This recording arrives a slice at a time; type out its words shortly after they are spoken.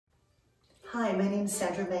Hi, my name is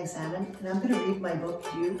Sandra Magsamen, and I'm going to read my book,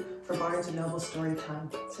 You, for Barnes & Noble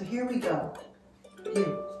Storytime. So here we go.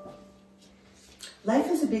 You.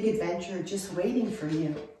 Life is a big adventure just waiting for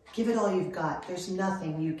you. Give it all you've got. There's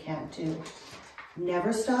nothing you can't do.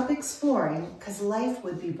 Never stop exploring, because life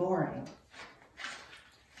would be boring.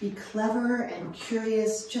 Be clever and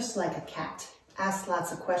curious, just like a cat. Ask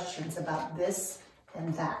lots of questions about this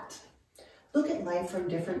and that. Look at life from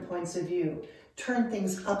different points of view. Turn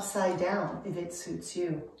things upside down if it suits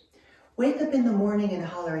you. Wake up in the morning and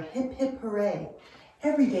holler, hip, hip, hooray.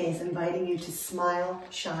 Every day is inviting you to smile,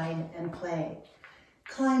 shine, and play.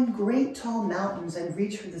 Climb great tall mountains and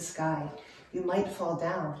reach for the sky. You might fall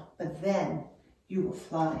down, but then you will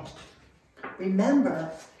fly. Remember,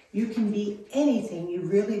 you can be anything you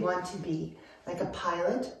really want to be, like a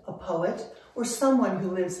pilot, a poet, or someone who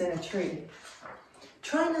lives in a tree.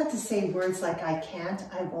 Try not to say words like I can't,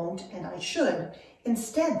 I won't, and I should.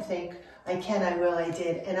 Instead think, I can, I will, I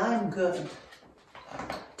did, and I'm good.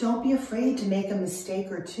 Don't be afraid to make a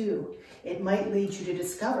mistake or two. It might lead you to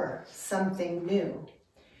discover something new.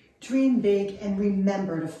 Dream big and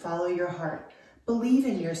remember to follow your heart. Believe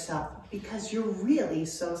in yourself because you're really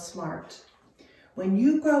so smart. When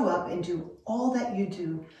you grow up and do all that you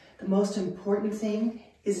do, the most important thing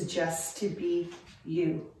is just to be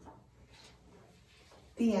you.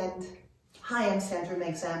 The end. Hi, I'm Sandra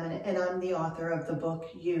Magsamen, and I'm the author of the book,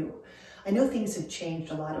 You. I know things have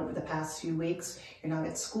changed a lot over the past few weeks. You're not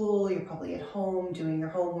at school, you're probably at home doing your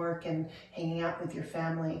homework and hanging out with your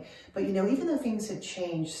family. But you know, even though things have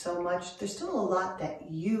changed so much, there's still a lot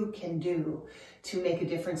that you can do to make a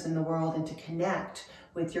difference in the world and to connect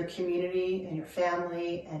with your community and your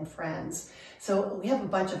family and friends. So we have a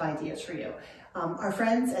bunch of ideas for you. Our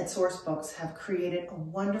friends at Source Books have created a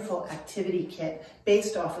wonderful activity kit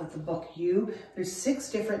based off of the book You. There's 6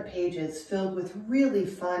 different pages filled with really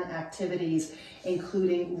fun activities,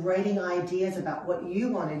 including writing ideas about what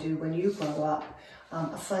you want to do when you grow up,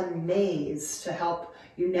 a fun maze to help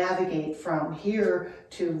you navigate from here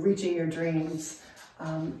to reaching your dreams,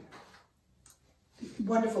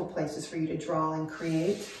 wonderful places for you to draw and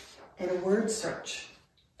create, and a word search,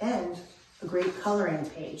 and a great coloring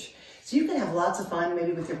page. So you can have lots of fun,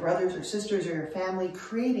 maybe with your brothers or sisters or your family,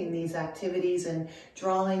 creating these activities and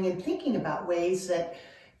drawing and thinking about ways that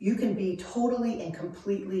you can be totally and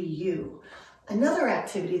completely you. Another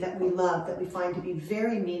activity that we love, that we find to be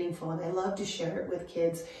very meaningful, and I love to share it with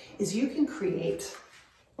kids, is you can create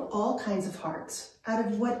all kinds of hearts out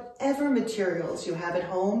of whatever materials you have at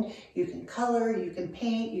home. You can color, you can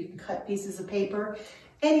paint, you can cut pieces of paper,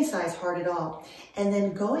 any size heart at all. And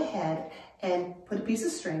then go ahead and put a piece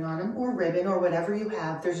of string on them or ribbon or whatever you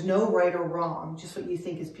have. There's no right or wrong, just what you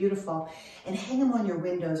think is beautiful. And hang them on your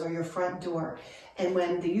windows or your front door. And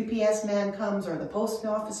when the UPS man comes, or the post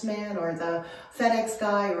office man, or the FedEx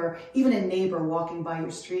guy, or even a neighbor walking by your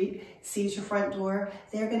street sees your front door,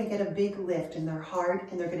 they're gonna get a big lift in their heart,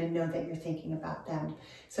 and they're gonna know that you're thinking about them.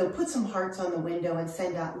 So put some hearts on the window and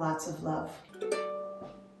send out lots of love.